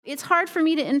It's hard for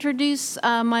me to introduce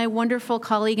my wonderful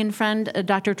colleague and friend,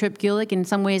 Dr. Trip Gulick. In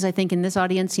some ways, I think in this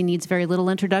audience, he needs very little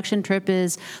introduction. Trip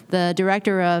is the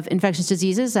Director of Infectious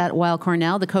Diseases at Weill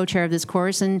Cornell, the co-chair of this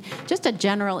course, and just a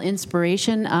general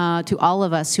inspiration to all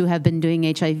of us who have been doing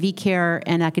HIV care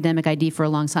and academic ID for a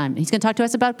long time. He's going to talk to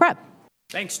us about PrEP.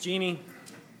 Thanks, Jeannie.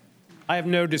 I have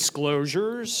no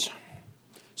disclosures.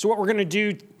 So what we're going to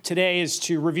do today is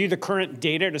to review the current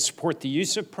data to support the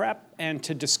use of PrEP and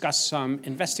to discuss some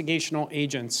investigational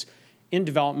agents in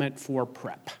development for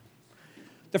PrEP.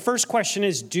 The first question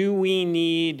is, do we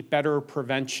need better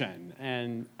prevention?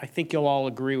 And I think you'll all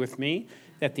agree with me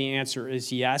that the answer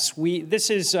is yes. This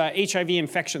is HIV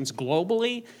infections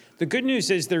globally. The good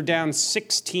news is they're down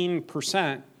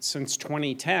 16% since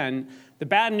 2010. The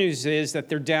bad news is that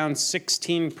they're down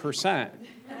 16%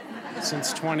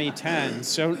 since 2010,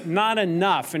 so not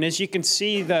enough. And as you can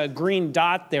see, the green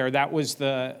dot there, that was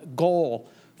the goal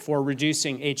for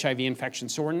reducing HIV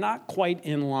infections. So we're not quite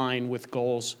in line with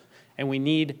goals, and we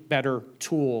need better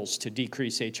tools to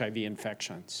decrease HIV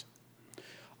infections.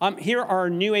 Here are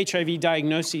new HIV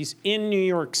diagnoses in New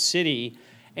York City.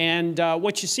 And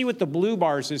what you see with the blue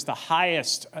bars is the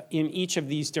highest in each of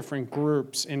these different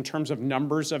groups in terms of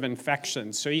numbers of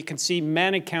infections. So you can see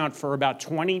men account for about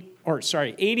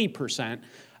 80%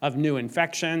 of new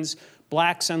infections.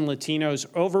 Blacks and Latinos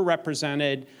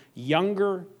overrepresented.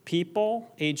 Younger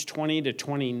people, age 20 to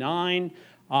 29,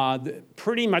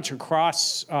 pretty much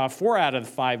across 4 out of the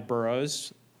 5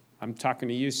 boroughs. I'm talking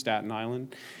to you, Staten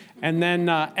Island. And then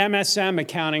MSM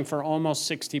accounting for almost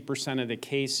 60% of the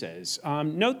cases.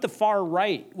 Note the far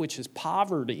right, which is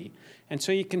poverty. And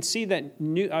so you can see that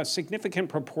a significant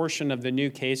proportion of the new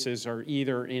cases are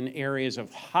either in areas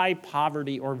of high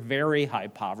poverty or very high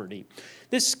poverty.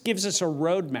 This gives us a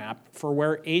roadmap for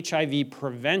where HIV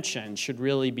prevention should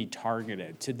really be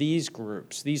targeted, to these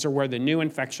groups. These are where the new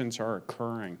infections are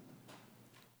occurring.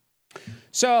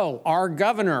 So our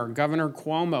Governor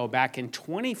Cuomo, back in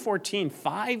 2014,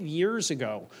 5 years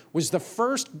ago, was the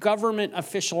first government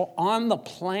official on the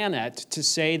planet to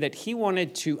say that he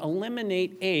wanted to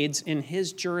eliminate AIDS in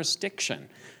his jurisdiction.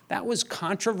 That was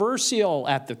controversial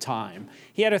at the time.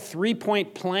 He had a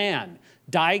 3-point plan: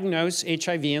 diagnose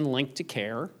HIV and link to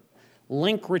care,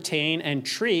 link, retain, and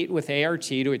treat with ART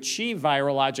to achieve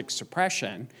virologic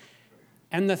suppression.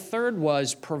 And the third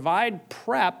was provide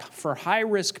PrEP for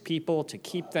high-risk people to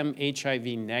keep them HIV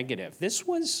negative. This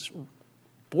was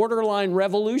borderline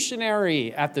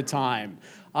revolutionary at the time.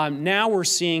 Now we're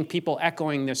seeing people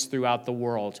echoing this throughout the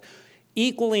world.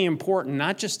 Equally important,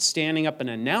 not just standing up and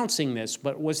announcing this,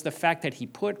 but was the fact that he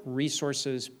put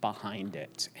resources behind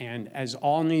it. And as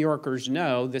all New Yorkers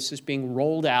know, this is being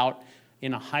rolled out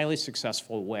in a highly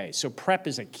successful way. So PrEP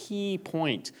is a key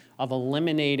point of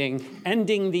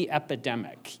ending the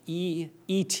epidemic.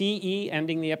 ETE,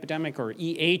 ending the epidemic, or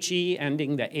EHE,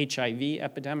 ending the HIV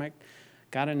epidemic.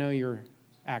 Gotta know your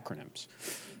acronyms.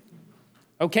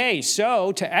 Okay,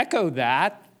 so to echo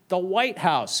that, the White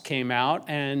House came out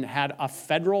and had a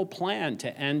federal plan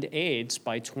to end AIDS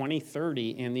by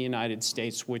 2030 in the United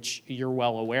States, which you're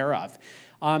well aware of.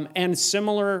 And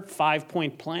similar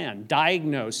 5-point plan: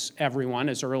 diagnose everyone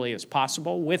as early as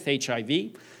possible with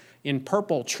HIV. In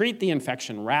purple, treat the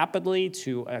infection rapidly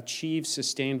to achieve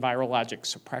sustained virologic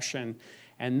suppression.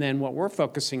 And then what we're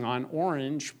focusing on,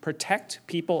 orange, protect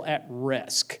people at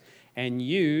risk and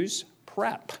use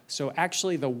PrEP. So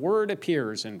actually the word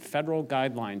appears in federal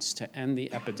guidelines to end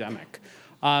the epidemic.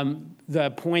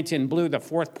 The point in blue, the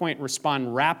 4th point,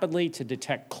 respond rapidly to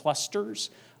detect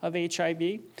clusters of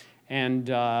HIV. And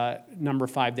number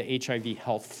 5, the HIV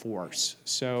health force.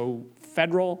 So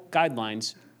federal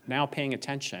guidelines now paying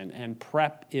attention, and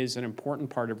PrEP is an important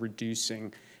part of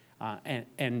reducing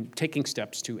and taking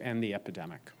steps to end the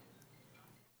epidemic.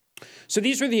 So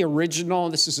these were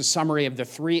this is a summary of the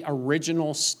 3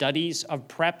 original studies of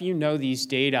PrEP. You know these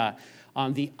data.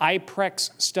 The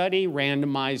IPREX study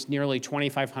randomized nearly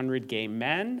 2,500 gay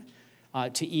men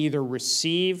to either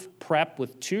receive PrEP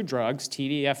with 2 drugs,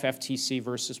 TDF-FTC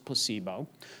versus placebo.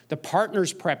 The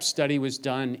Partners PrEP study was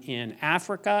done in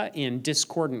Africa in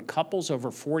discordant couples, over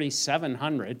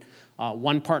 4,700,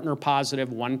 1 partner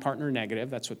positive, 1 partner negative.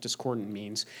 That's what discordant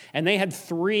means. And they had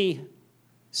 3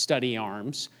 study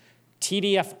arms: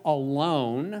 TDF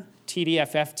alone,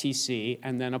 TDF-FTC,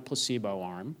 and then a placebo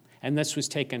arm. And this was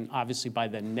taken, obviously, by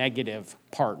the negative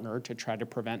partner to try to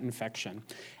prevent infection.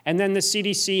 And then the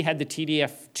CDC had the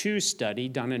TDF2 study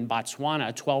done in Botswana,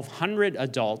 1,200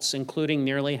 adults, including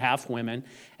nearly half women,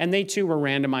 and they too were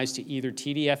randomized to either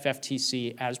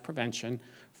TDF-FTC as prevention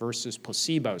versus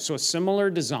placebo. So a similar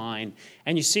design.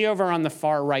 And you see over on the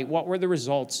far right, what were the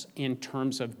results in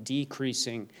terms of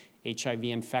decreasing HIV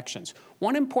infections?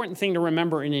 One important thing to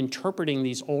remember in interpreting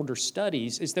these older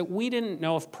studies is that we didn't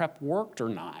know if PrEP worked or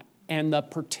not. And the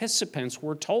participants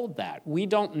were told that. We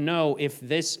don't know if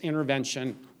this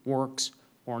intervention works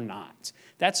or not.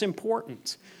 That's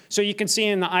important. So you can see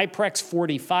in the IPREX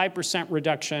 45%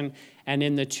 reduction, and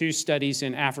in the two studies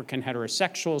in African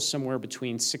heterosexuals, somewhere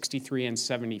between 63 and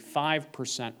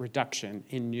 75% reduction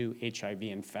in new HIV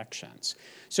infections.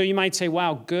 So you might say,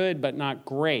 wow, good, but not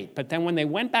great. But then when they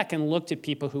went back and looked at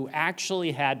people who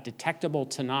actually had detectable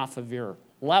tenofovir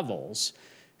levels,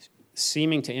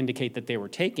 seeming to indicate that they were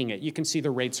taking it, you can see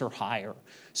the rates are higher.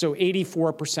 So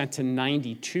 84% to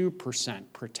 92%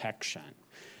 protection.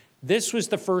 This was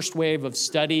the first wave of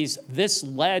studies. This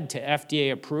led to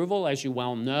FDA approval, as you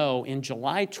well know, in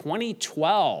July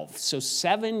 2012. So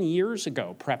 7 years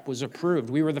ago, PrEP was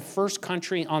approved. We were the first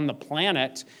country on the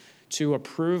planet to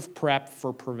approve PrEP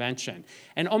for prevention.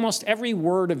 And almost every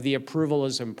word of the approval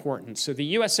is important. So the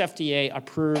US FDA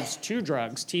approves two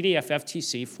drugs, TDF,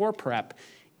 FTC, for PrEP,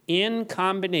 in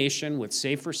combination with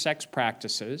safer sex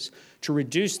practices to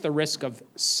reduce the risk of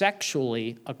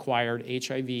sexually acquired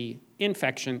HIV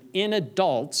infection in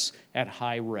adults at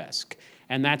high risk.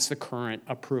 And that's the current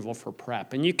approval for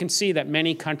PrEP. And you can see that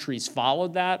many countries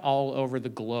followed that all over the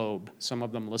globe, some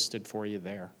of them listed for you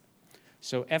there.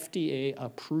 So FDA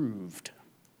approved.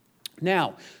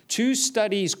 Now, two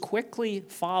studies quickly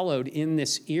followed in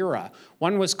this era.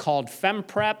 One was called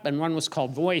FemPrep and one was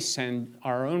called VOICE, and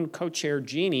our own co-chair,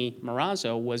 Jeannie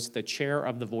Marazzo, was the chair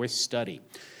of the VOICE study.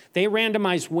 They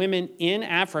randomized women in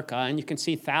Africa, and you can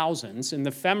see thousands, in the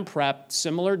FemPrep,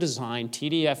 similar design,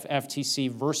 TDF, FTC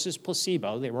versus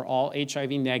placebo. They were all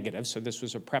HIV negative, so this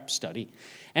was a PrEP study.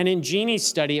 And in Jeannie's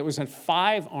study, it was a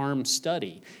 5-arm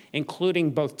study,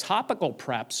 including both topical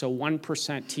PrEP, so 1%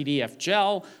 TDF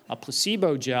gel, a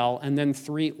placebo gel, and then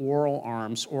 3 oral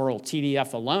arms, oral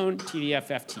TDF alone, TDF,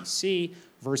 FTC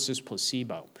versus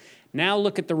placebo. Now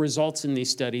look at the results in these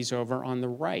studies over on the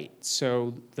right.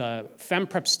 So the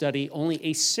FemPrep study, only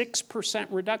a 6%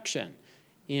 reduction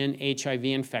in HIV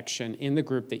infection in the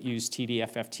group that used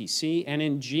TDF-FTC. And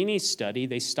in Jeannie's study,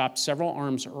 they stopped several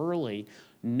arms early.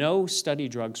 No study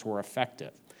drugs were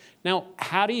effective. Now,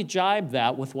 how do you jibe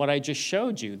that with what I just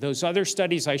showed you? Those other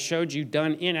studies I showed you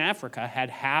done in Africa had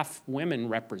half women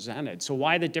represented. So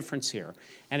why the difference here?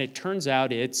 And it turns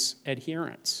out it's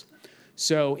adherence.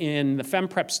 So in the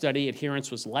FemPrep study, adherence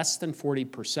was less than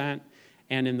 40%,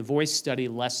 and in the VOICE study,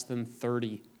 less than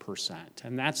 30%.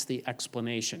 And that's the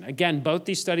explanation. Again, both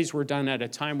these studies were done at a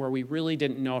time where we really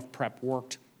didn't know if PrEP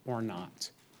worked or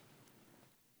not.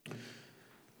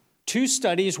 Two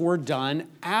studies were done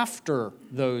after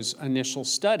those initial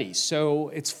studies. So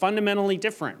it's fundamentally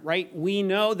different, right? We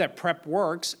know that PrEP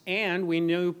works, and we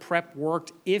knew PrEP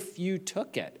worked if you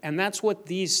took it. And that's what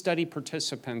these study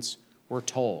participants were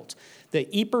told. The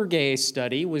Hypergay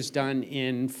study was done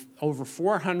in over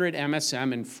 400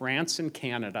 MSM in France and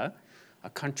Canada, a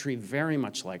country very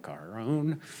much like our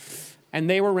own. And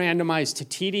they were randomized to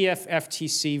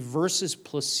TDF-FTC versus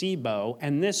placebo,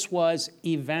 and this was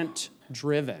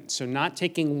event-driven. So not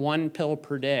taking one pill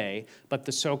per day, but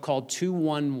the so-called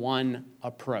 2-1-1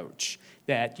 approach,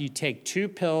 that you take 2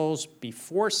 pills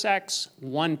before sex,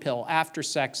 1 pill after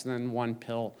sex, and then 1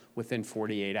 pill within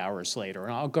 48 hours later.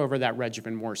 And I'll go over that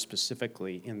regimen more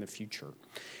specifically in the future.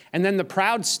 And then the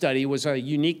PROUD study was a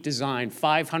unique design,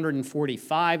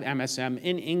 545 MSM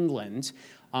in England,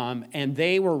 and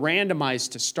they were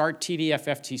randomized to start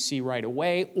TDF-FTC right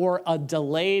away or a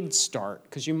delayed start,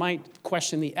 because you might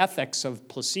question the ethics of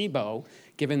placebo,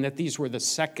 given that these were the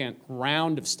second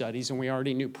round of studies and we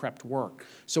already knew PrEP worked.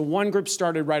 So one group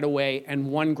started right away and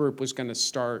one group was going to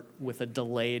start with a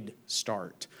delayed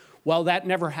start. Well, that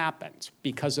never happened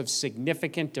because of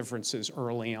significant differences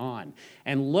early on.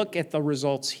 And look at the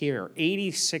results here,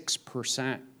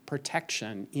 86%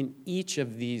 protection in each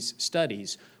of these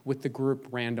studies with the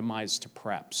group randomized to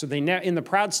PrEP. So in the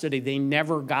PROUD study, they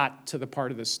never got to the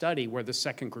part of the study where the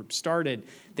second group started.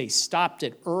 They stopped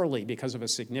it early because of a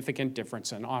significant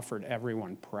difference and offered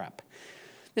everyone PrEP.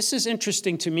 This is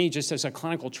interesting to me just as a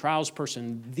clinical trials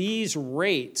person. These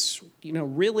rates,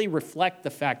 really reflect the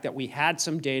fact that we had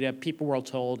some data. People were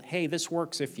told, hey, this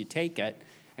works if you take it.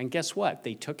 And guess what?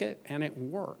 They took it and it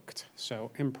worked.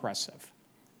 So impressive.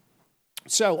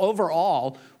 So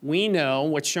overall, we know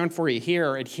what's shown for you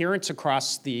here, adherence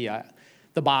across the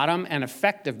bottom and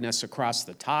effectiveness across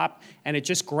the top. And it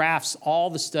just graphs all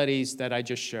the studies that I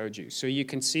just showed you. So you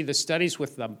can see the studies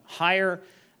with the higher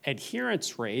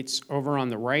adherence rates over on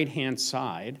the right-hand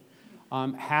side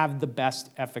have the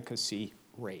best efficacy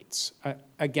rates.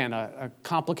 Again, a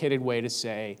complicated way to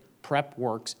say PrEP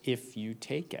works if you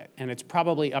take it, and it's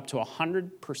probably up to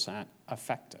 100%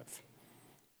 effective.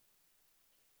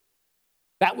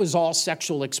 That was all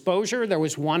sexual exposure. There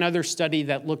was one other study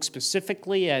that looked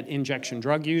specifically at injection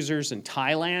drug users in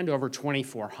Thailand, over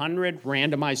 2,400,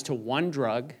 randomized to one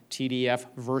drug, TDF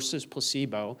versus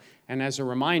placebo. And as a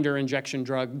reminder, injection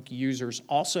drug users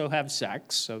also have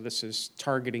sex, so this is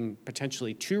targeting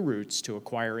potentially two routes to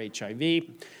acquire HIV.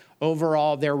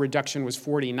 Overall, their reduction was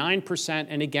 49%,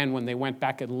 and again, when they went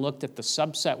back and looked at the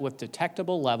subset with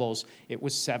detectable levels, it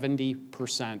was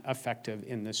 70% effective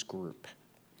in this group.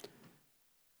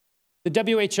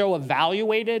 The WHO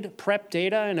evaluated PrEP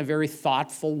data in a very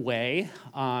thoughtful way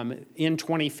in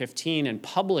 2015 and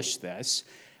published this.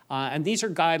 And these are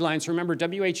guidelines. Remember,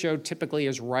 WHO typically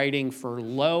is writing for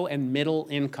low and middle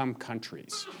income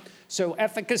countries. So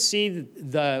efficacy,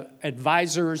 the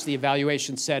advisors, the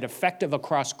evaluation said effective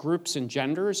across groups and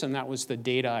genders, and that was the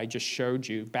data I just showed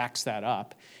you, backs that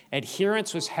up.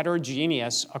 Adherence was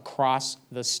heterogeneous across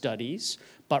the studies,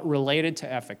 but related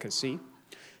to efficacy.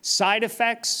 Side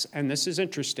effects, and this is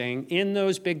interesting, in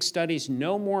those big studies,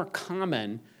 no more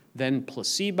common than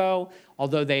placebo,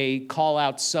 although they call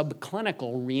out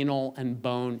subclinical renal and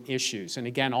bone issues. And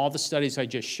again, all the studies I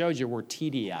just showed you were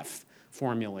TDF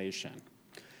formulation.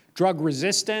 Drug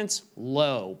resistance,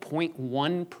 low,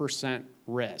 0.1%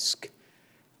 risk.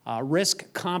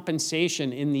 Risk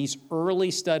compensation in these early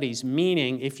studies,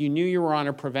 meaning if you knew you were on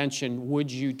a prevention,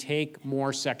 would you take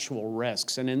more sexual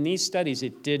risks? And in these studies,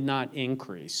 it did not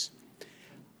increase.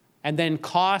 And then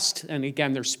cost, and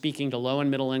again, they're speaking to low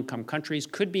and middle income countries,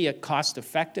 could be a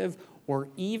cost-effective or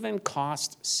even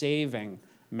cost-saving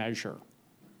measure.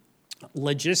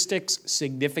 Logistics,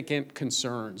 significant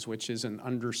concerns, which is an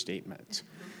understatement.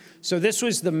 So this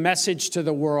was the message to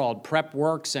the world. PrEP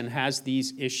works and has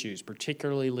these issues,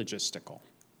 particularly logistical.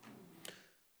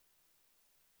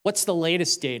 What's the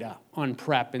latest data on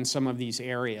PrEP in some of these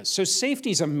areas? So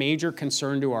safety is a major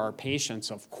concern to our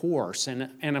patients, of course.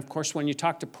 And of course, when you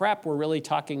talk to PrEP, we're really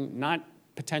talking not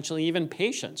potentially even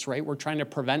patients, right? We're trying to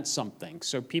prevent something,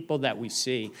 so people that we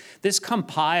see. This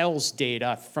compiles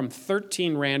data from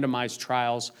 13 randomized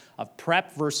trials of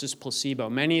PrEP versus placebo,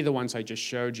 many of the ones I just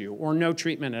showed you, or no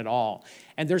treatment at all.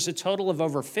 And there's a total of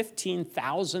over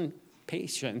 15,000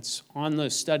 patients on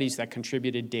those studies that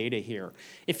contributed data here.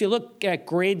 If you look at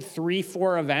grade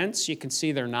 3-4 events, you can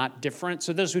see they're not different.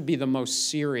 So those would be the most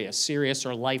serious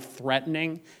or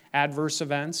life-threatening adverse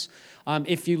events.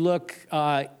 If you look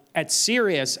at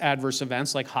serious adverse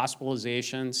events like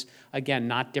hospitalizations, again,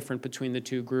 not different between the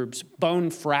two groups. Bone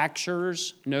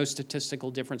fractures, no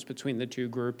statistical difference between the two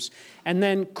groups. And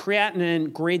then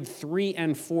creatinine, grade 3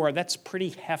 and 4, that's a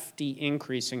pretty hefty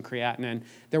increase in creatinine.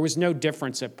 There was no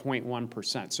difference at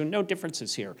 0.1%, so no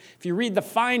differences here. If you read the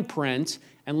fine print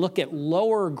and look at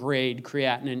lower grade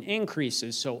creatinine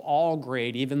increases, so all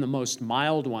grade, even the most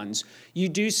mild ones, you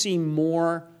do see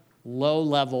more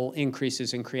low-level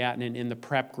increases in creatinine in the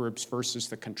PrEP groups versus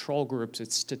the control groups.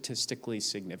 It's statistically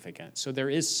significant. So there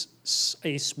is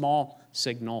a small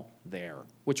signal there,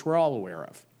 which we're all aware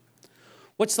of.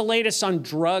 What's the latest on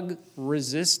drug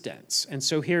resistance? And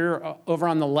so here, over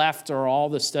on the left are all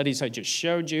the studies I just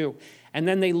showed you. And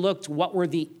then they looked what were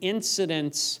the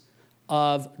incidents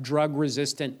of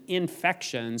drug-resistant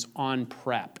infections on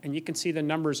PrEP. And you can see the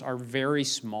numbers are very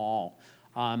small.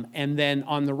 And then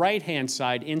on the right-hand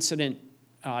side, incident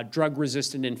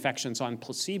drug-resistant infections on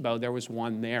placebo, there was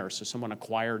one there, so someone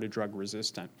acquired a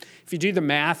drug-resistant. If you do the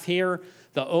math here,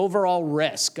 the overall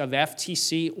risk of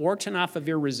FTC or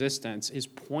tenofovir resistance is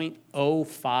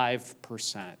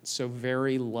 0.05%, so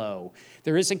very low.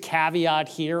 There is a caveat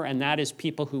here, and that is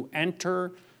people who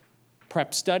enter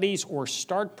PrEP studies or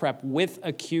start PrEP with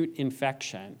acute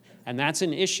infection. And that's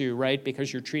an issue, right,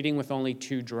 because you're treating with only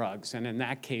 2 drugs, and in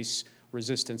that case,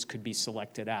 resistance could be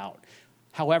selected out.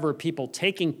 However, people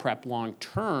taking PrEP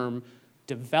long-term,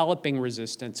 developing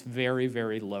resistance, very,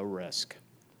 very low risk.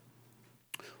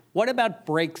 What about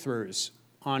breakthroughs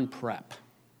on PrEP?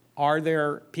 Are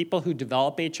there people who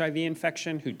develop HIV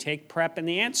infection who take PrEP? And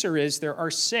the answer is there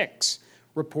are 6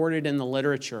 reported in the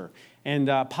literature. And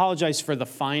apologize for the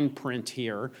fine print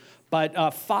here,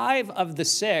 but 5 of the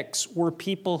 6 were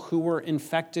people who were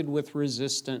infected with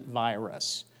resistant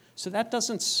virus. So that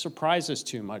doesn't surprise us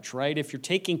too much, right? If you're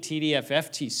taking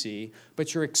TDF-FTC,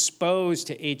 but you're exposed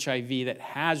to HIV that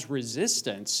has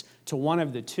resistance to one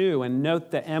of the 2, and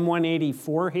note the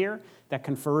M184 here, that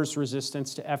confers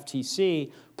resistance to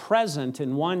FTC present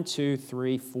in 1, 2,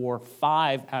 3, 4,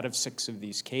 5 out of 6 of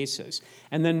these cases.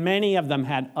 And then many of them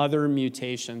had other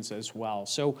mutations as well.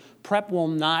 So PrEP will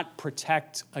not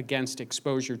protect against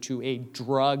exposure to a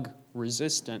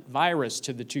drug-resistant virus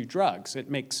to the 2 drugs. It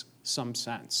makes some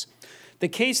sense. The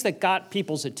case that got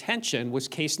people's attention was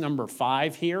case number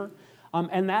 5 here.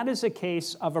 And that is a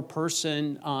case of a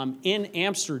person in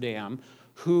Amsterdam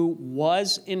who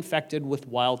was infected with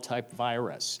wild-type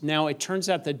virus. Now, it turns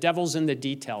out the devil's in the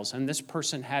details, and this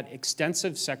person had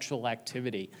extensive sexual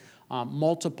activity,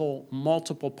 multiple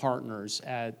partners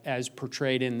as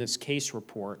portrayed in this case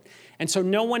report. And so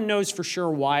no one knows for sure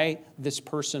why this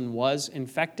person was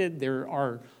infected. There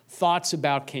are thoughts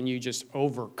about, can you just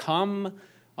overcome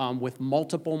with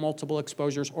multiple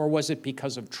exposures, or was it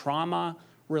because of trauma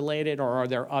related, or are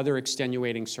there other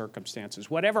extenuating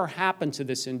circumstances? Whatever happened to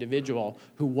this individual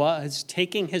who was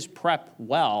taking his PrEP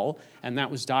well, and that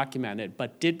was documented,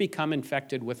 but did become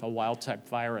infected with a wild-type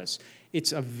virus,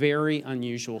 it's a very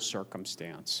unusual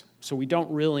circumstance. So we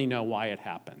don't really know why it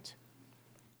happened.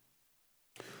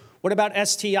 What about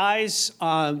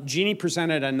STIs? Jeannie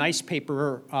presented a nice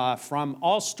paper from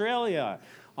Australia.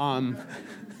 Yeah,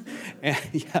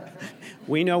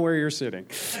 we know where you're sitting.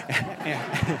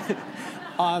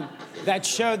 That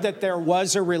showed that there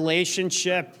was a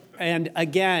relationship. And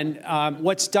again,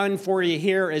 what's done for you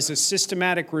here is a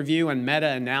systematic review and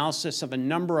meta-analysis of a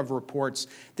number of reports.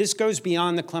 This goes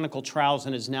beyond the clinical trials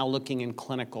and is now looking in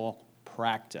clinical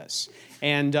practice.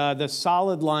 And the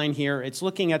solid line here, it's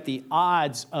looking at the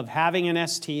odds of having an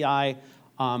STI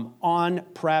on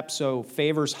PrEP, so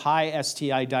favors high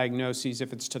STI diagnoses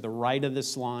if it's to the right of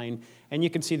this line. And you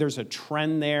can see there's a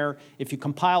trend there. If you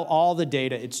compile all the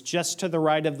data, it's just to the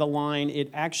right of the line. It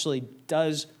actually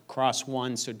does cross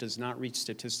 1, so it does not reach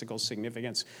statistical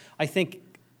significance. I think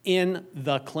in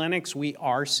the clinics, we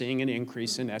are seeing an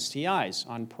increase in STIs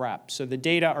on PrEP. So the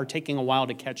data are taking a while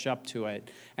to catch up to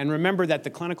it. And remember that the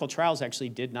clinical trials actually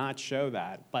did not show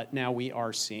that, but now we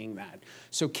are seeing that.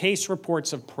 So case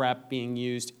reports of PrEP being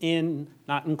used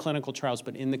not in clinical trials,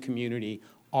 but in the community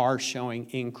are showing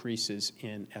increases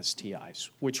in STIs,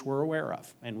 which we're aware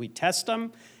of. And we test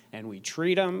them, and we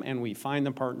treat them, and we find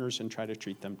the partners and try to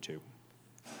treat them too.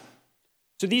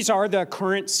 So these are the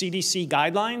current CDC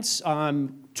guidelines,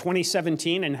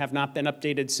 2017, and have not been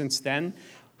updated since then.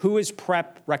 Who is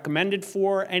PrEP recommended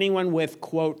for? Anyone with,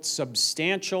 quote,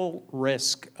 substantial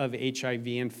risk of HIV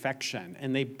infection.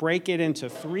 And they break it into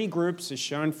 3 groups as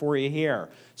shown for you here.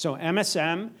 So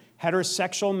MSM,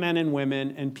 heterosexual men and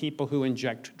women, and people who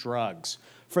inject drugs.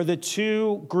 For the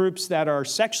 2 groups that are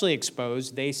sexually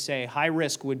exposed, they say high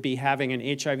risk would be having an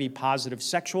HIV-positive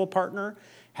sexual partner,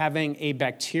 having a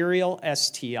bacterial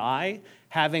STI,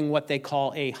 having what they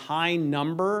call a high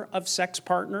number of sex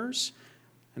partners,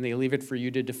 and they leave it for you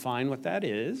to define what that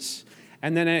is,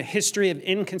 and then a history of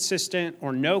inconsistent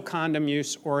or no condom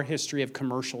use or a history of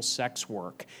commercial sex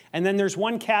work. And then there's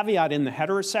one caveat in the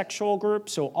heterosexual group,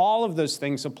 so all of those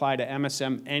things apply to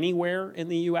MSM anywhere in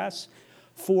the US.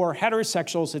 For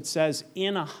heterosexuals, it says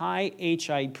in a high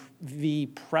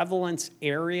HIV prevalence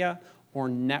area or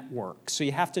network. So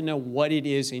you have to know what it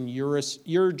is in your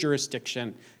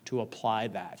jurisdiction to apply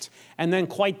that. And then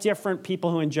quite different,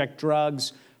 people who inject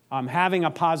drugs, having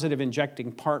a positive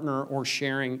injecting partner or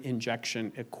sharing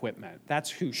injection equipment. That's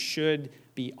who should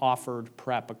be offered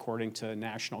PrEP according to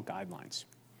national guidelines.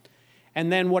 And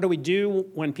then what do we do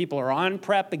when people are on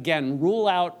PrEP? Again, rule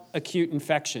out acute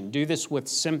infection. Do this with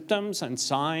symptoms and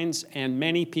signs, and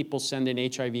many people send an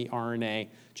HIV RNA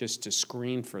just to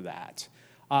screen for that.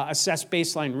 Assess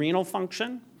baseline renal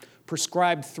function,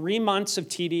 prescribe 3 months of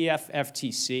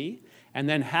TDF-FTC, and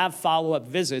then have follow-up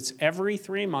visits every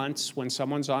 3 months when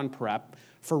someone's on PrEP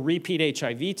for repeat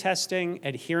HIV testing,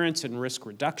 adherence and risk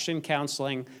reduction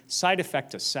counseling, side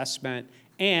effect assessment,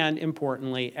 and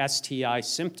importantly, STI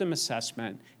symptom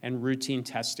assessment and routine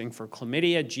testing for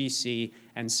chlamydia, GC,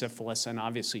 and syphilis, and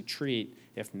obviously treat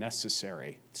if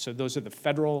necessary. So those are the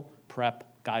federal PrEP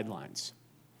guidelines.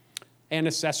 And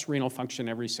assess renal function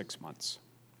every 6 months.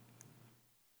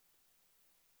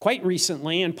 Quite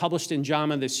recently, and published in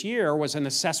JAMA this year, was an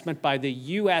assessment by the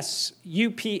UPSTF,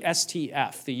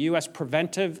 the U.S.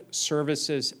 Preventive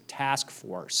Services Task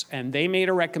Force. And they made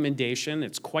a recommendation,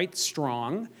 it's quite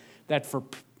strong, that for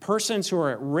persons who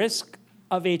are at risk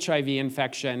of HIV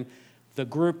infection, the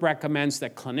group recommends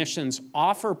that clinicians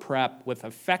offer PrEP with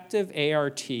effective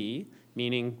ART,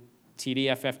 meaning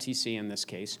TDF-FTC in this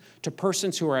case, to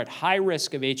persons who are at high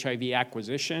risk of HIV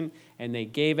acquisition, and they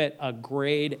gave it a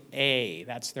grade A.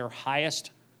 That's their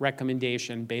highest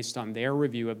recommendation based on their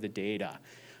review of the data.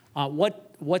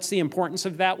 What What's the importance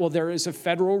of that? Well, there is a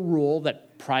federal rule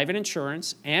that private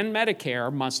insurance and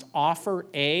Medicare must offer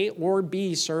A or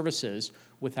B services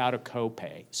without a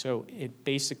copay. So it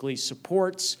basically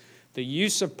supports the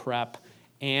use of PrEP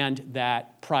and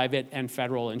that private and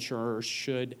federal insurers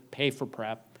should pay for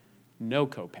PrEP, no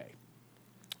copay.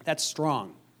 That's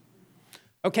strong.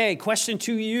 Okay, question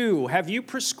to you. Have you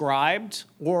prescribed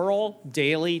oral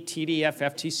daily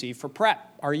TDF-FTC for PrEP?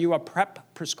 Are you a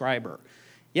PrEP prescriber?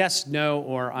 Yes, no,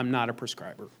 or I'm not a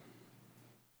prescriber.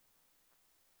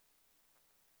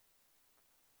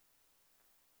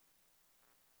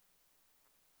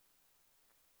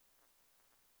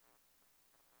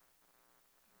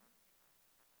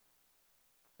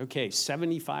 Okay,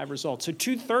 75 results. So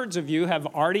 2/3 of you have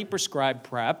already prescribed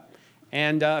PrEP,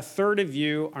 and a third of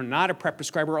you are not a PrEP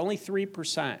prescriber, only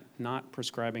 3% not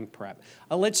prescribing PrEP.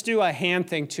 Let's do a hand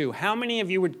thing too. How many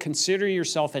of you would consider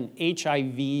yourself an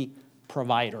HIV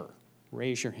provider?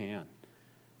 Raise your hand.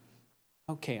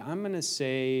 Okay, I'm gonna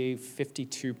say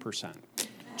 52%.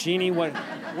 Jeannie, what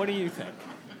do you think?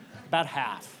 About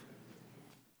half.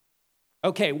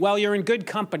 Okay, well, you're in good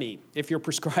company if you're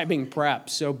prescribing PrEP.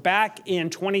 So back in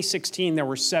 2016, there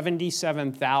were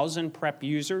 77,000 PrEP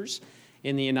users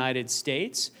in the United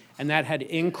States, and that had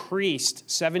increased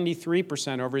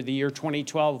 73% over the year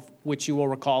 2012, which you will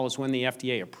recall is when the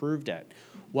FDA approved it.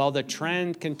 Well, the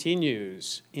trend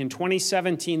continues. In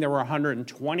 2017, there were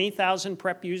 120,000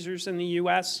 PrEP users in the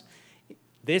US.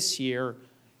 This year,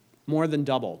 more than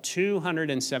double,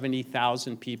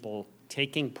 270,000 people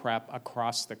taking PrEP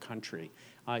across the country.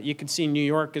 You can see New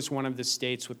York is one of the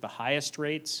states with the highest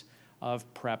rates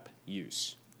of PrEP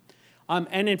use.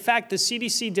 And in fact, the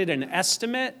CDC did an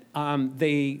estimate.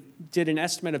 They did an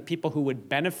estimate of people who would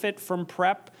benefit from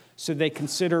PrEP. So they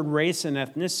considered race and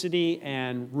ethnicity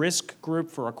and risk group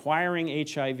for acquiring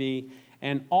HIV.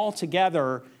 And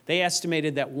altogether, they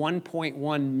estimated that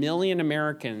 1.1 million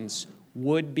Americans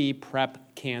would be PrEP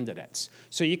candidates.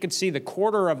 So you can see the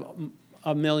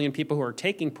 250,000 people who are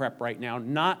taking PrEP right now,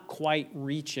 not quite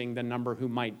reaching the number who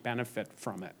might benefit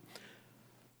from it.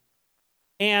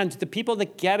 And the people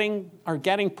that are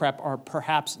getting PrEP are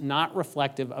perhaps not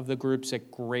reflective of the groups at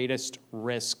greatest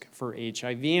risk for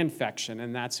HIV infection,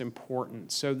 and that's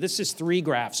important. So this is 3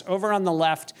 graphs. Over on the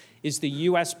left is the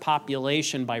US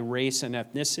population by race and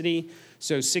ethnicity.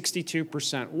 So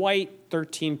 62% white,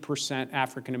 13%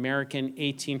 African American,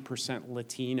 18%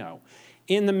 Latino.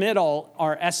 In the middle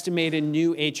are estimated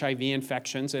new HIV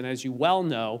infections, and as you well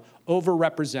know,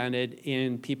 overrepresented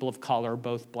in people of color,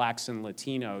 both blacks and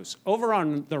Latinos. Over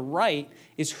on the right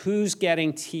is who's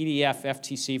getting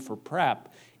TDF-FTC for PrEP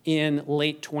in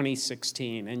late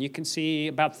 2016. And you can see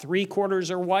about 3/4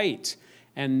 are white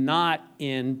and not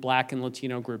in black and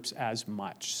Latino groups as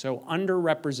much. So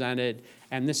underrepresented,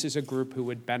 and this is a group who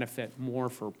would benefit more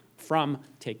from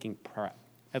taking PrEP,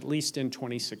 at least in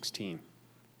 2016.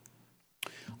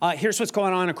 Here's what's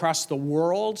going on across the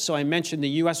world. So I mentioned the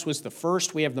US was the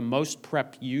first. We have the most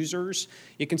PrEP users.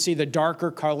 You can see the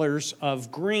darker colors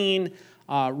of green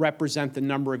represent the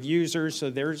number of users.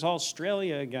 So there's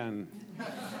Australia again.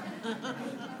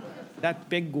 That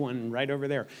big one right over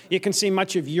there. You can see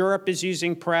much of Europe is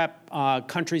using PrEP,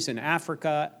 countries in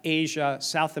Africa, Asia,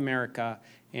 South America,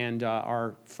 and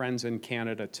our friends in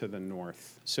Canada to the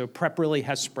north. So PrEP really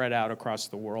has spread out across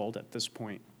the world at this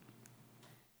point.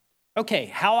 Okay,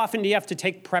 how often do you have to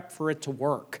take PrEP for it to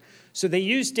work? So they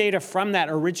used data from that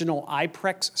original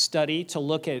IPREX study to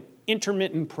look at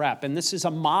intermittent PrEP, and this is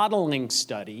a modeling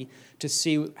study to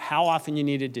see how often you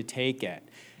needed to take it.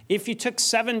 If you took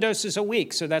 7 doses a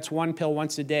week, so that's 1 pill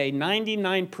once a day,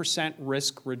 99%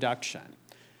 risk reduction.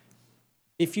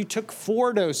 If you took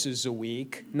 4 doses a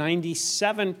week,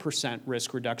 97%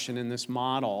 risk reduction in this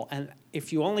model. And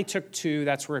if you only took 2,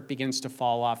 that's where it begins to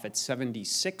fall off at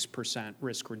 76%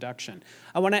 risk reduction.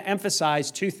 I want to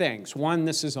emphasize 2 things. One,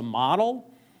 this is a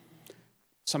model.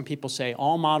 Some people say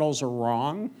all models are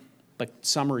wrong, but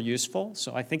some are useful.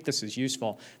 So I think this is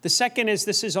useful. The second is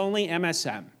this is only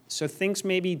MSM. So things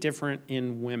may be different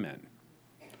in women.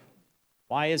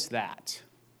 Why is that?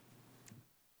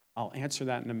 I'll answer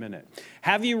that in a minute.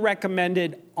 Have you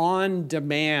recommended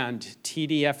on-demand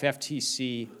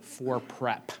TDF-FTC for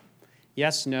PrEP?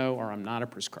 Yes, no, or I'm not a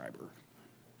prescriber.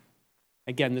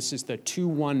 Again, this is the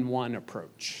 2-1-1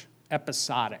 approach.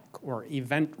 Episodic or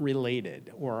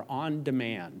event-related or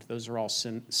on-demand. Those are all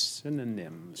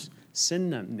synonyms.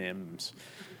 Synonyms,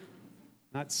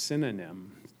 not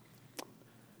synonym.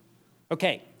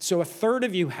 Okay, so 1/3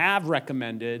 of you have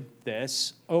recommended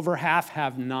this, over half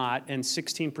have not, and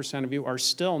 16% of you are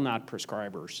still not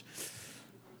prescribers.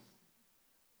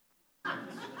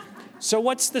 So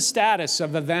what's the status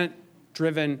of event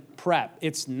event-driven PrEP.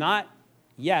 It's not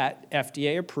yet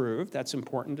FDA approved. That's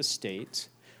important to state.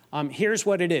 Here's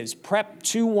what it is. PrEP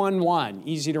 211,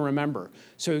 easy to remember.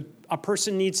 So a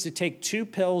person needs to take 2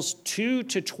 pills 2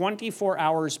 to 24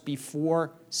 hours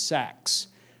before sex.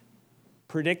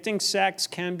 Predicting sex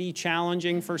can be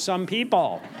challenging for some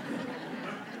people.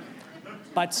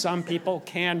 But some people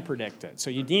can predict it. So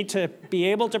you need to be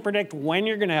able to predict when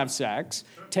you're going to have sex,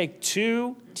 take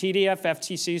 2 TDF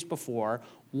FTCs before,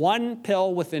 1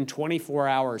 pill within 24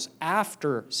 hours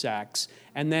after sex,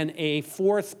 and then a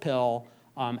 4th pill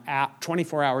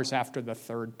 24 hours after the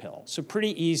 3rd pill. So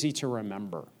pretty easy to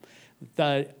remember.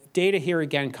 The data here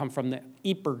again come from the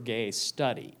Ipergay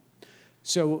study.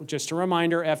 So just a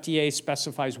reminder, FDA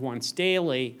specifies once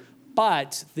daily,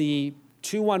 but the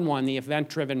 211, the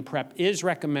event-driven PrEP, is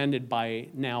recommended by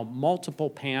now multiple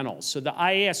panels. So the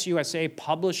IAS USA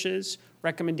publishes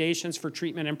recommendations for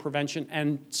treatment and prevention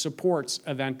and supports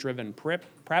event-driven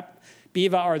PrEP.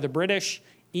 BIVA are the British,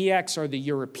 EX are the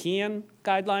European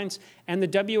guidelines, and the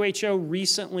WHO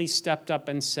recently stepped up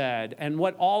and said, and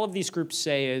what all of these groups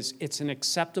say is it's an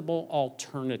acceptable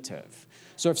alternative.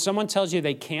 So if someone tells you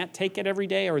they can't take it every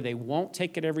day or they won't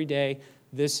take it every day,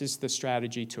 this is the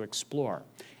strategy to explore.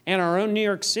 And our own New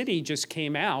York City just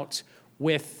came out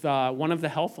with one of the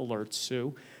health alerts,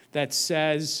 Sue, that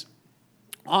says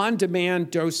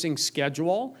on-demand dosing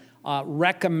schedule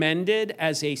recommended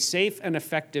as a safe and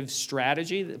effective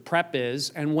strategy, that PrEP is,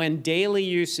 and when daily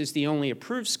use is the only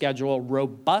approved schedule,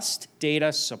 robust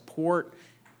data support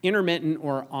intermittent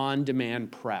or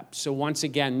on-demand PrEP. So once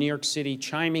again, New York City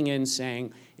chiming in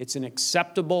saying it's an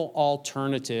acceptable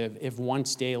alternative if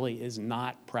once daily is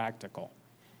not practical.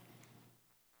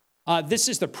 This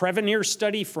is the Prevenir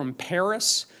study from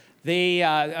Paris.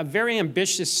 A very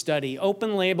ambitious study,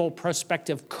 open-label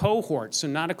prospective cohort, so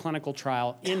not a clinical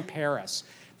trial, in Paris.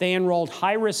 They enrolled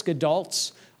high-risk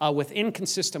adults with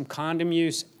inconsistent condom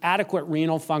use, adequate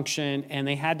renal function, and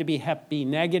they had to be Hep B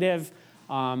negative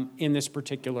in this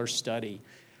particular study.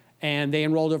 And they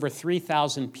enrolled over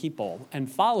 3,000 people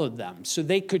and followed them. So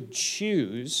they could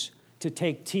choose to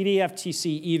take TDF-TC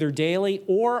either daily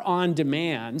or on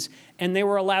demand, and they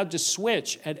were allowed to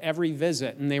switch at every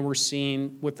visit, and they were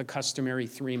seen with the customary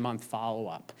 3-month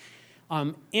follow-up.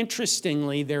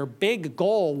 Interestingly, their big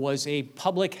goal was a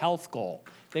public health goal.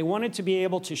 They wanted to be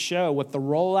able to show, with the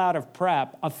rollout of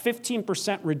PrEP, a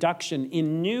 15% reduction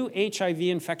in new HIV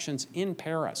infections in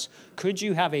Paris. Could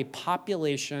you have a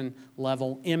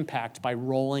population-level impact by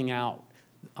rolling out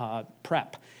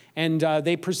PrEP? And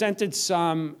they presented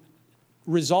some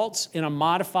results in a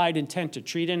modified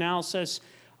intent-to-treat analysis.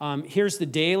 Here's the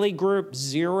daily group,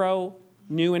 0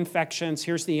 new infections.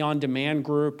 Here's the on-demand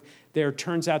group. There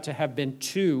turns out to have been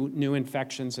 2 new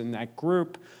infections in that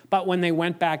group. But when they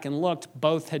went back and looked,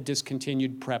 both had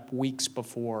discontinued PrEP weeks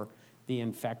before the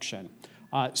infection.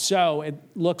 So it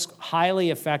looks highly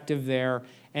effective there.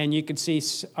 And you can see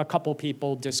a couple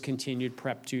people discontinued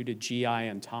PrEP due to GI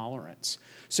intolerance.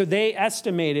 So they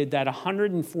estimated that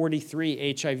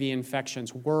 143 HIV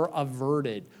infections were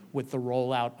averted with the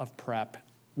rollout of PrEP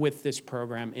with this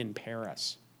program in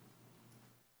Paris.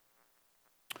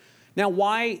 Now,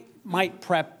 why might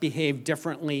PrEP behave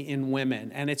differently in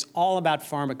women? And it's all about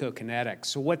pharmacokinetics.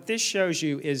 So what this shows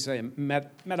you is a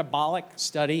metabolic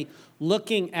study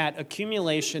looking at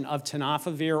accumulation of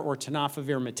tenofovir or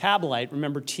tenofovir metabolite.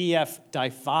 Remember, TF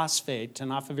diphosphate,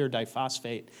 tenofovir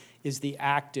diphosphate, is the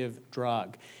active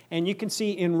drug. And you can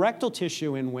see in rectal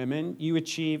tissue in women, you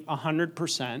achieve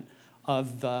 100%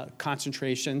 of the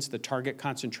concentrations, the target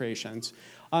concentrations.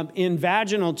 In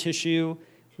vaginal tissue,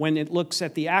 when it looks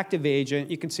at the active agent,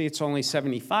 you can see it's only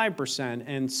 75%,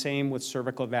 and same with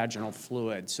cervical vaginal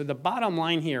fluid. So the bottom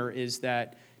line here is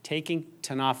that taking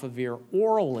tenofovir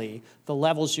orally, the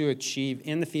levels you achieve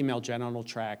in the female genital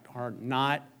tract are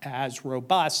not as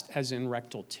robust as in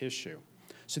rectal tissue.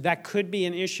 So that could be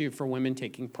an issue for women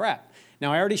taking PrEP.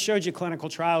 Now, I already showed you clinical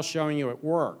trials showing you it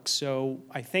works. So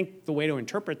I think the way to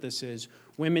interpret this is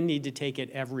women need to take it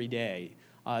every day.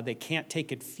 They can't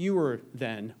take it fewer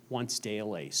than once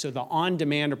daily. So the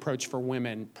on-demand approach for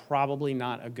women, probably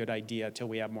not a good idea until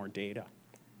we have more data.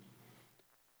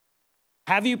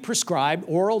 Have you prescribed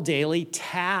oral daily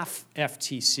TAF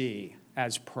FTC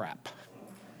as PrEP?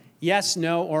 Yes,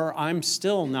 no, or I'm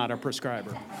still not a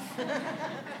prescriber.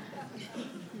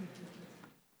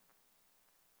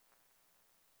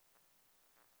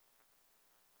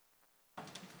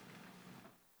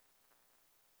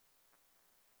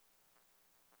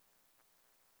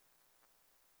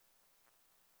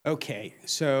 Okay,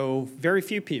 so very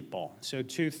few people. So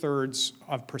 2/3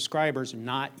 of prescribers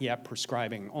not yet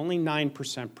prescribing, only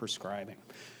 9% prescribing.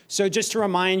 So just to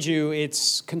remind you,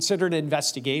 it's considered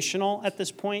investigational at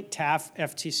this point, TAF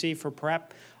FTC for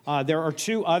PrEP. There are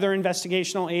 2 other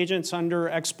investigational agents under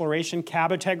exploration.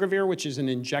 Cabotegravir, which is an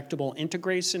injectable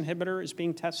integrase inhibitor, is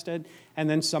being tested, and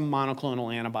then some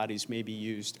monoclonal antibodies may be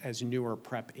used as newer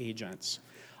PrEP agents.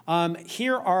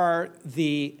 Here are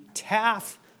the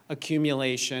TAF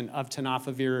accumulation of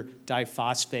tenofovir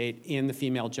diphosphate in the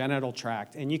female genital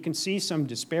tract, and you can see some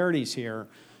disparities here.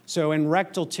 So in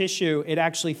rectal tissue, it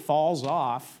actually falls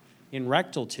off in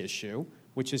rectal tissue,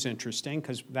 which is interesting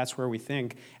because that's where we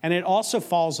think. And it also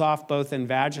falls off both in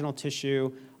vaginal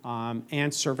tissue and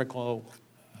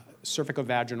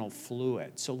cervicovaginal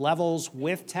fluid. So levels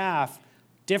with TAF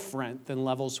different than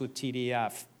levels with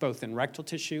TDF, both in rectal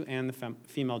tissue and the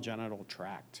female genital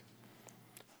tract.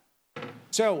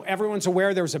 So everyone's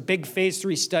aware there was a big phase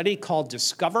 3 study called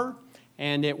Discover,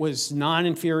 and it was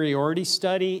non-inferiority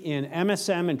study in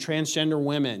MSM and transgender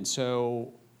women.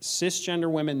 So cisgender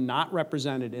women not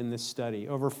represented in this study,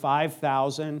 over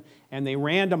 5,000, and they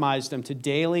randomized them to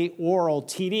daily oral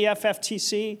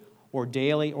TDF-FTC or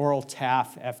daily oral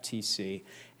TAF-FTC.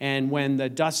 And when the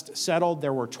dust settled,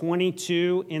 there were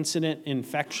 22 incident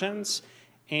infections,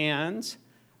 and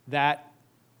that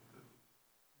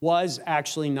was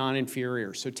actually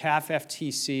non-inferior. So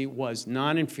TAF-FTC was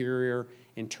non-inferior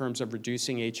in terms of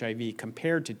reducing HIV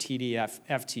compared to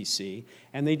TDF-FTC.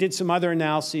 And they did some other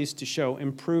analyses to show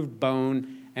improved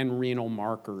bone and renal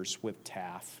markers with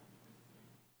TAF.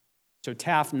 So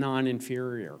TAF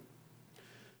non-inferior.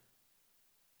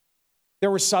 There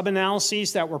were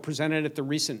sub-analyses that were presented at the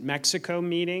recent Mexico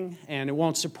meeting, and it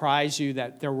won't surprise you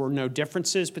that there were no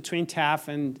differences between TAF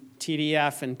and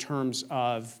TDF in terms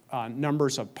of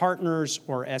numbers of partners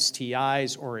or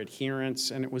STIs or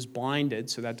adherence, and it was blinded,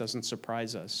 so that doesn't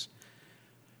surprise us.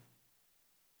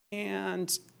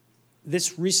 And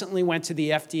this recently went to the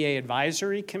FDA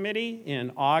Advisory Committee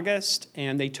in August,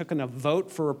 and they took a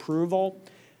vote for approval.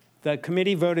 The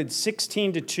committee voted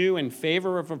 16-2 in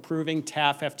favor of approving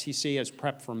TAF-FTC as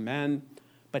PrEP for men,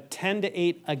 but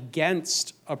 10-8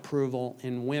 against approval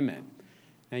in women.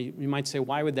 Now, you might say,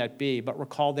 why would that be? But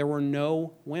recall, there were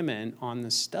no women on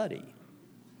the study.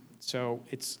 So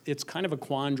it's kind of a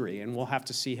quandary, and we'll have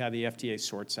to see how the FDA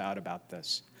sorts out about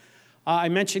this. I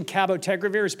mentioned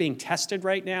cabotegravir is being tested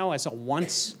right now as a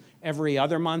once every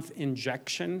other month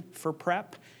injection for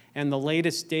PrEP. And the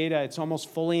latest data, it's almost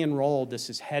fully enrolled. This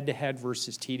is head-to-head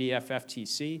versus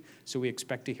TDF-FTC, so we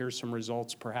expect to hear some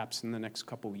results perhaps in the next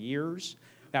couple years.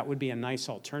 That would be a nice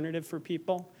alternative for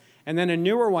people. And then a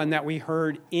newer one that we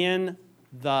heard in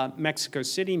the Mexico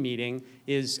City meeting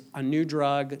is a new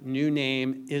drug, new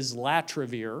name,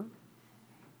 islatravir.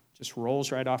 Just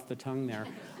rolls right off the tongue there.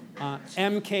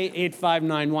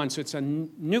 MK8591, so it's a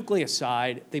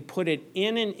nucleoside. They put it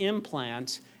in an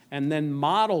implant and then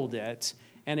modeled it.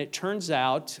 And it turns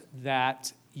out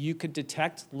that you could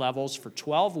detect levels for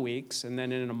 12 weeks, and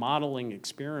then in a modeling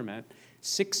experiment,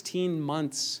 16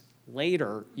 months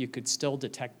later, you could still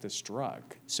detect this drug.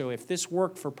 So if this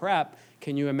worked for PrEP,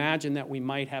 can you imagine that we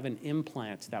might have an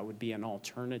implant that would be an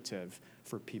alternative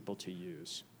for people to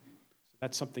use? So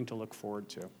that's something to look forward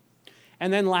to.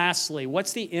 And then lastly,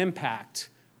 what's the impact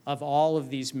of all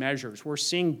of these measures? We're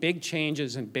seeing big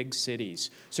changes in big cities.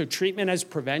 So treatment as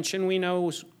prevention, we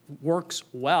know, works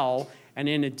well, and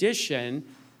in addition,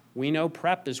 we know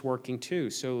PrEP is working too.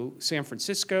 So San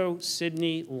Francisco,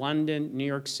 Sydney, London, New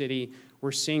York City,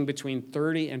 we're seeing between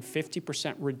 30 and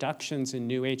 50% reductions in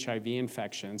new HIV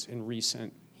infections in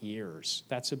recent years.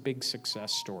 That's a big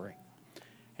success story.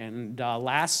 And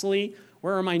lastly,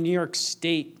 where are my New York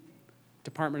State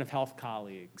Department of Health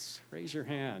colleagues? Raise your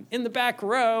hand. In the back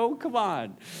row, come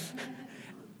on.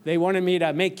 They wanted me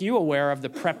to make you aware of the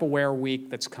PrEP Aware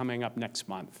Week that's coming up next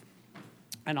month.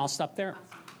 And I'll stop there.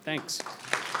 Thanks.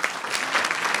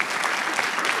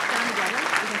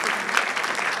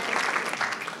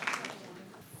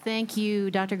 Thank you,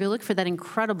 Dr. Gulick, for that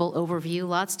incredible overview.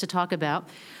 Lots to talk about.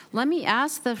 Let me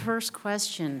ask the first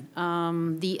question.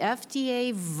 The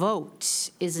FDA vote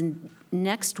is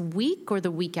next week or the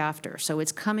week after? So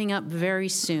it's coming up very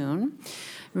soon.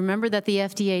 Remember that the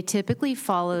FDA typically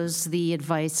follows the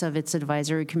advice of its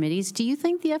advisory committees. Do you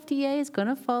think the FDA is going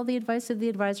to follow the advice of the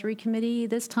advisory committee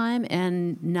this time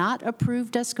and not approve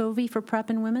Descovy for PrEP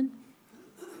in women?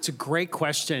 It's a great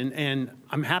question, and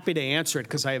I'm happy to answer it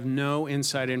because I have no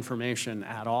inside information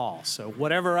at all. So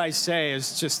whatever I say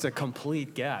is just a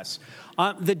complete guess.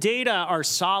 The data are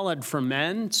solid for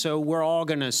men, so we're all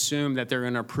going to assume that they're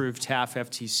going to approve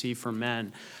TAF-FTC for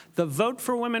men. The vote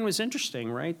for women was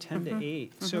interesting, right? 10-8.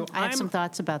 Mm-hmm. So I have some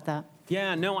thoughts about that.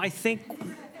 Yeah, no, I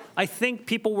think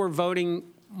people were voting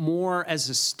more as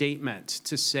a statement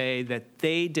to say that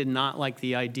they did not like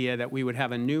the idea that we would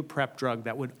have a new PrEP drug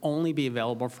that would only be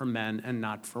available for men and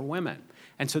not for women.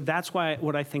 And so that's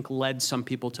what I think led some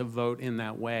people to vote in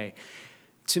that way.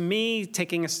 To me,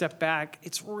 taking a step back,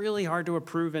 it's really hard to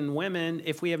approve in women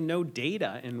if we have no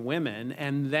data in women,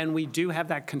 and then we do have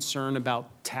that concern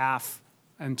about TAF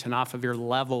and tenofovir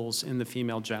levels in the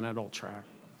female genital tract.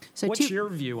 So what's your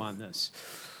view on this?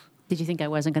 Did you think I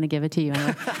wasn't going to give it to you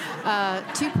anyway?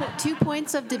 Two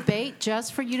points of debate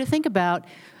just for you to think about.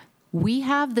 We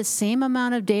have the same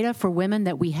amount of data for women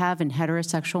that we have in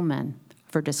heterosexual men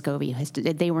for Descovy.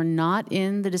 They were not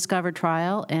in the Discover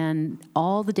trial, and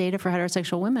all the data for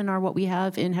heterosexual women are what we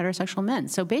have in heterosexual men.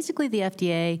 So basically the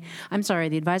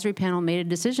advisory panel made a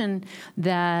decision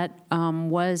that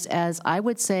was, as I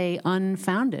would say,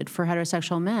 unfounded for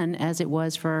heterosexual men as it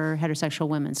was for heterosexual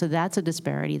women. So that's a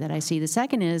disparity that I see. The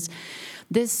second is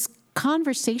this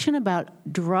conversation about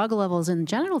drug levels in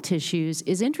genital tissues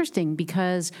is interesting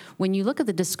because when you look at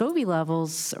the Descovy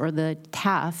levels or the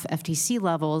TAF, FTC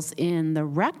levels in the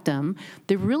rectum,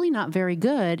 they're really not very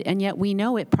good, and yet we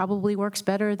know it probably works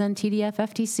better than TDF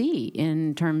FTC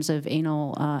in terms of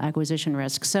anal acquisition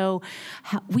risk. So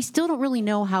we still don't really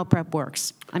know how PrEP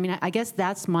works. I mean, I guess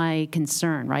that's my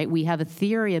concern, right? We have a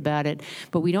theory about it,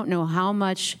 but we don't know how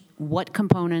much, what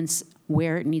components,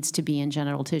 where it needs to be in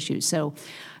genital tissue. So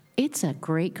it's a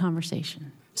great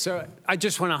conversation. So I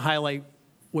just want to highlight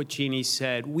what Jeannie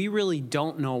said. We really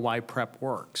don't know why PrEP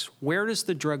works. Where does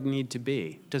the drug need to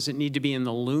be? Does it need to be in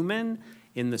the lumen,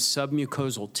 in the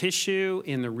submucosal tissue,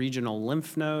 in the regional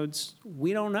lymph nodes?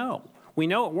 We don't know. We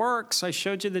know it works. I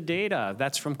showed you the data.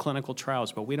 That's from clinical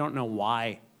trials, but we don't know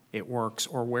why it works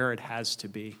or where it has to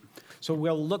be. So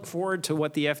we'll look forward to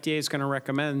what the FDA is going to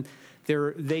recommend.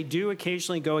 They do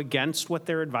occasionally go against what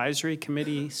their advisory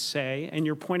committees say, and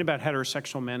your point about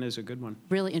heterosexual men is a good one.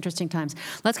 Really interesting times.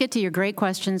 Let's get to your great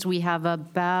questions. We have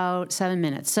about 7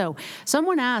 minutes. So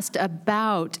someone asked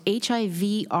about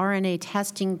HIV RNA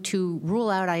testing to rule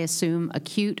out, I assume,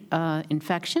 acute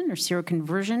infection or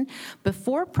seroconversion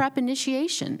before PrEP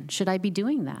initiation. Should I be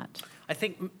doing that? I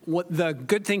think what the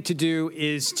good thing to do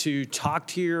is to talk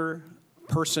to your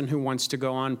person who wants to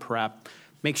go on PrEP.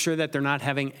 Make sure that they're not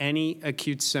having any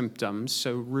acute symptoms,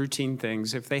 so routine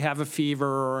things. If they have a fever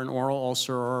or an oral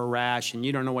ulcer or a rash and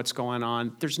you don't know what's going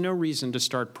on, there's no reason to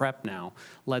start PrEP now.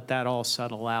 Let that all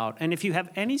settle out. And if you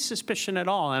have any suspicion at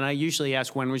all, and I usually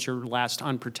ask when was your last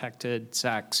unprotected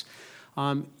sex,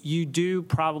 you do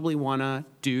probably want to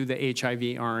do the HIV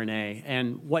RNA.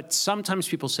 And what sometimes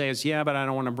people say is, yeah, but I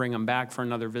don't want to bring them back for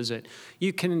another visit.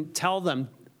 You can tell them,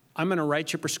 I'm going to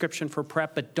write your prescription for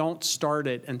PrEP, but don't start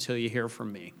it until you hear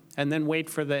from me. And then wait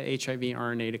for the HIV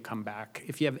RNA to come back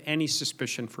if you have any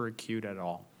suspicion for acute at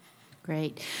all.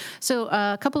 Great. So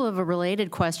a couple of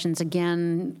related questions,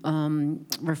 again,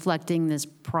 reflecting this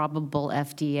probable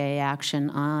FDA action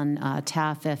on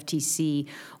TAF FTC.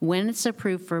 When it's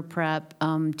approved for PrEP,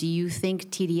 do you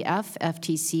think TDF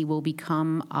FTC will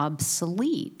become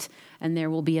obsolete and there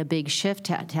will be a big shift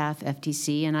to TAF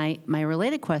FTC? And my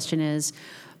related question is,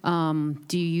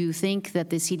 do you think that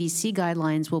the CDC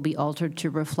guidelines will be altered to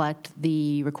reflect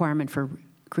the requirement for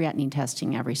creatinine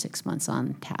testing every 6 months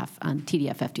on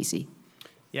TDF FTC?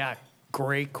 Yeah,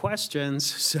 great questions.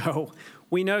 So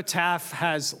we know TAF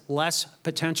has less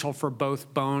potential for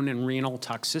both bone and renal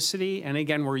toxicity. And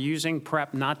again, we're using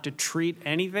PrEP not to treat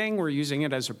anything. We're using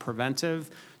it as a preventive.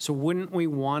 So wouldn't we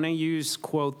want to use,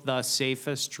 quote, the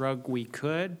safest drug we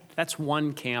could? That's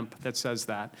one camp that says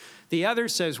that. The other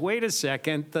says, wait a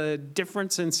second, the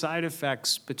difference in side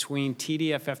effects between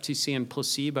TDF FTC and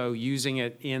placebo using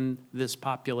it in this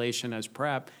population as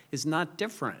PrEP is not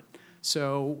different.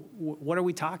 So what are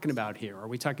we talking about here? Are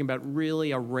we talking about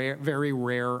really a rare, very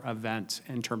rare event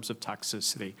in terms of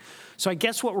toxicity? So I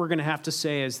guess what we're going to have to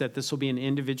say is that this will be an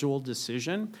individual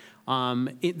decision.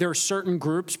 There are certain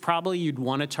groups probably you'd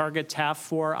want to target TAF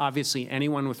for. Obviously,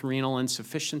 anyone with renal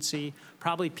insufficiency,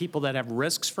 probably people that have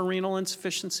risks for renal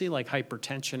insufficiency like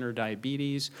hypertension or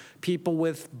diabetes, people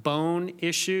with bone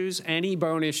issues, any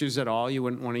bone issues at all, you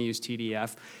wouldn't want to use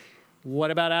TDF.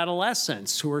 What about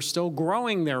adolescents who are still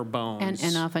growing their bones?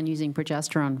 And often using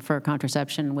progesterone for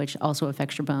contraception, which also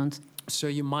affects your bones. So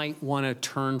you might want to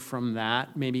turn from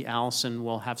that. Maybe Allison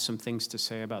will have some things to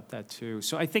say about that too.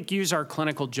 So I think use our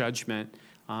clinical judgment.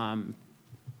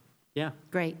 Yeah.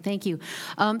 Great, thank you.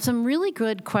 Some really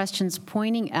good questions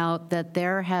pointing out that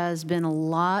there has been a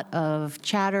lot of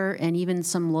chatter and even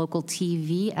some local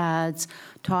TV ads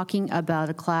talking about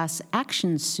a class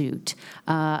action suit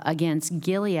against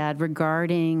Gilead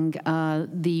regarding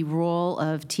the role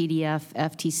of TDF,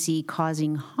 FTC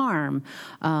causing harm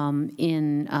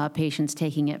in patients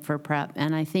taking it for PrEP.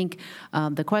 And I think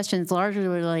the questions largely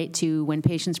relate to when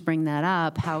patients bring that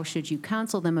up, how should you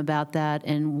counsel them about that,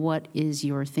 and what is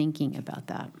your thinking about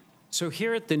that? So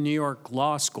here at the New York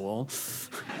Law School,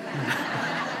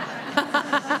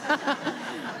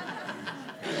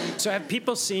 so have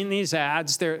people seen these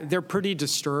ads? They're pretty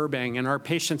disturbing, and our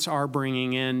patients are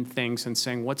bringing in things and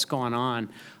saying, what's going on?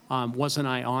 Wasn't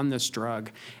I on this drug?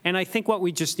 And I think what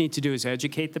we just need to do is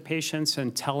educate the patients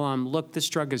and tell them, look, this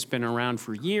drug has been around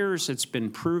for years. It's been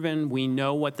proven. We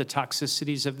know what the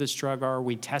toxicities of this drug are.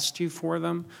 We test you for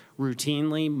them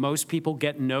routinely. Most people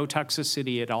get no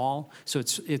toxicity at all. So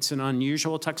it's an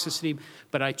unusual toxicity.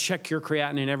 But I check your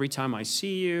creatinine every time I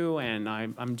see you, and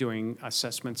I'm doing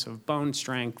assessments of bone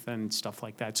strength and stuff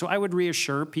like that. So I would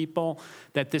reassure people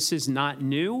that this is not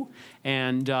new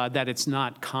and that it's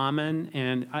not common.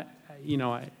 And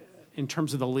in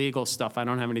terms of the legal stuff, I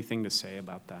don't have anything to say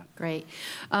about that. Great.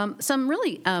 Some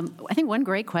really, I think one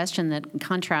great question that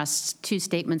contrasts two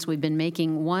statements we've been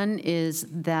making. One is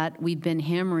that we've been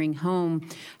hammering home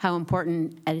how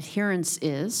important adherence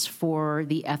is for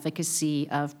the efficacy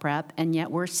of PrEP, and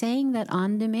yet we're saying that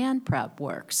on-demand PrEP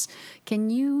works. Can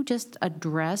you just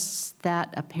address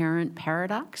that apparent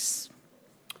paradox?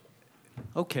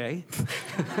 Okay.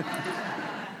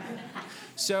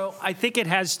 So I think it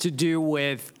has to do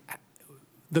with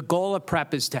the goal of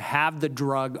PrEP is to have the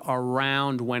drug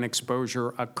around when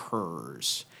exposure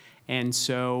occurs. And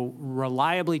so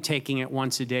reliably taking it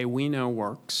once a day, we know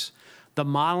works. The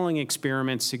modeling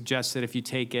experiments suggest that if you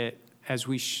take it, as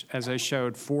I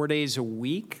showed, 4 days a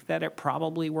week, that it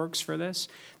probably works for this.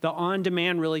 The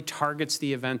on-demand really targets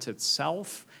the event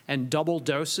itself and double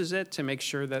doses it to make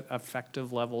sure that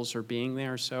effective levels are being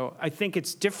there. So I think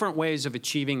it's different ways of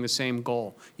achieving the same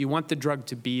goal. You want the drug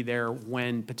to be there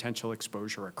when potential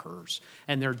exposure occurs,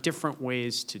 and there are different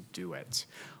ways to do it.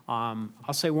 I'll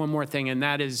say one more thing, and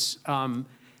that is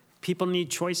people need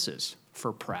choices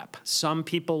for PrEP. Some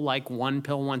people like one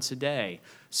pill once a day.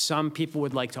 Some people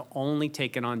would like to only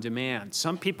take it on demand.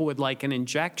 Some people would like an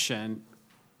injection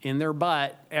in their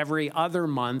butt every other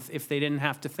month if they didn't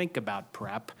have to think about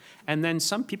PrEP. And then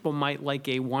some people might like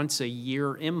a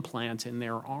once-a-year implant in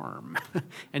their arm.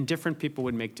 And different people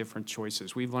would make different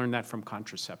choices. We've learned that from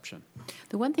contraception.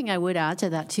 The one thing I would add to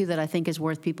that, too, that I think is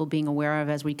worth people being aware of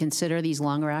as we consider these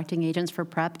longer-acting agents for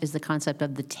PrEP is the concept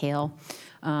of the tail,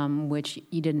 which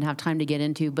you didn't have time to get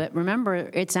into. But remember,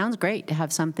 it sounds great to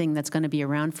have something that's going to be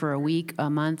around for a week, a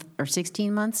month, or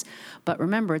 16 months. But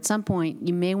remember, at some point,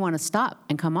 you may want to stop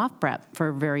and come off PrEP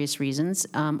for various reasons,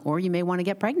 or you may want to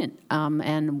get pregnant.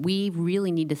 And we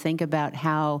really need to think about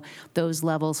how those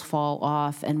levels fall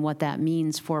off and what that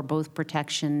means for both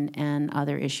protection and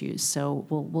other issues. So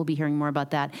we'll be hearing more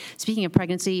about that. Speaking of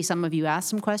pregnancy, some of you asked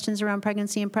some questions around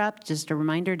pregnancy and PrEP. Just a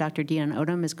reminder, Dr. Dion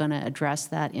Odom is going to address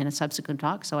that in a subsequent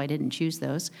talk, so I didn't choose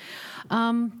those.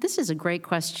 This is a great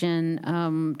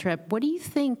question, Trip. What do you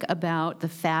think about the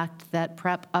fact that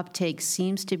PrEP uptake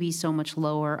seems to be so much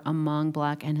lower among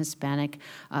Black and Hispanic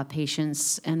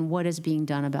patients, and what is being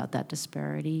done about that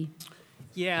disparity?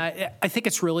 Yeah, I think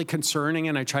it's really concerning,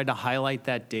 and I tried to highlight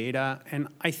that data. And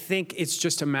I think it's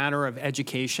just a matter of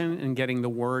education and getting the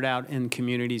word out in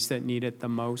communities that need it the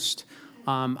most.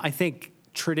 I think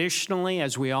traditionally,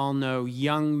 as we all know,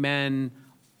 young men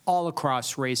all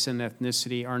across race and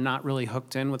ethnicity are not really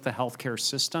hooked in with the healthcare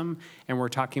system, and we're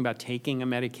talking about taking a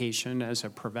medication as a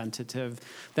preventative.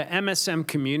 The MSM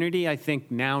community, I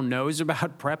think, now knows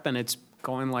about PrEP, and it's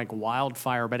going like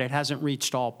wildfire, but it hasn't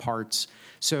reached all parts.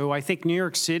 So I think New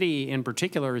York City in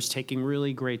particular is taking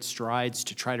really great strides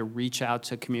to try to reach out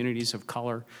to communities of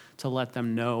color to let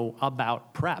them know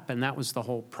about PrEP, and that was the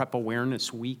whole PrEP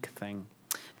Awareness Week thing.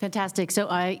 Fantastic. So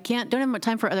don't have much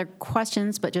time for other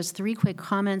questions, but just three quick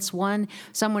comments. One,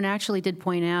 someone actually did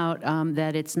point out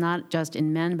that it's not just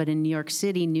in men, but in New York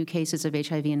City, new cases of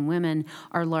HIV in women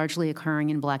are largely occurring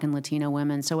in Black and Latino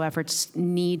women. So efforts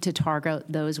need to target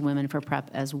those women for PrEP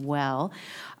as well.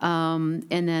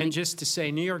 And just to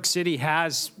say, New York City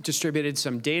has distributed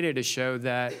some data to show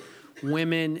that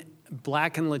women,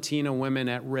 Black and Latino women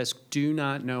at risk, do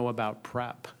not know about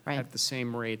PrEP at the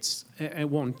same rates. It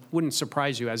wouldn't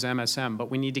surprise you as MSM, but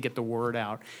we need to get the word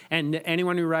out. And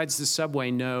anyone who rides the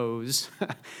subway knows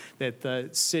that the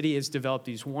city has developed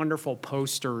these wonderful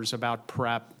posters about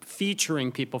PrEP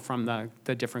featuring people from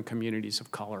the different communities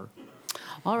of color.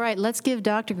 All right, let's give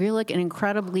Dr. Gulick an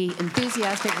incredibly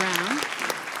enthusiastic round.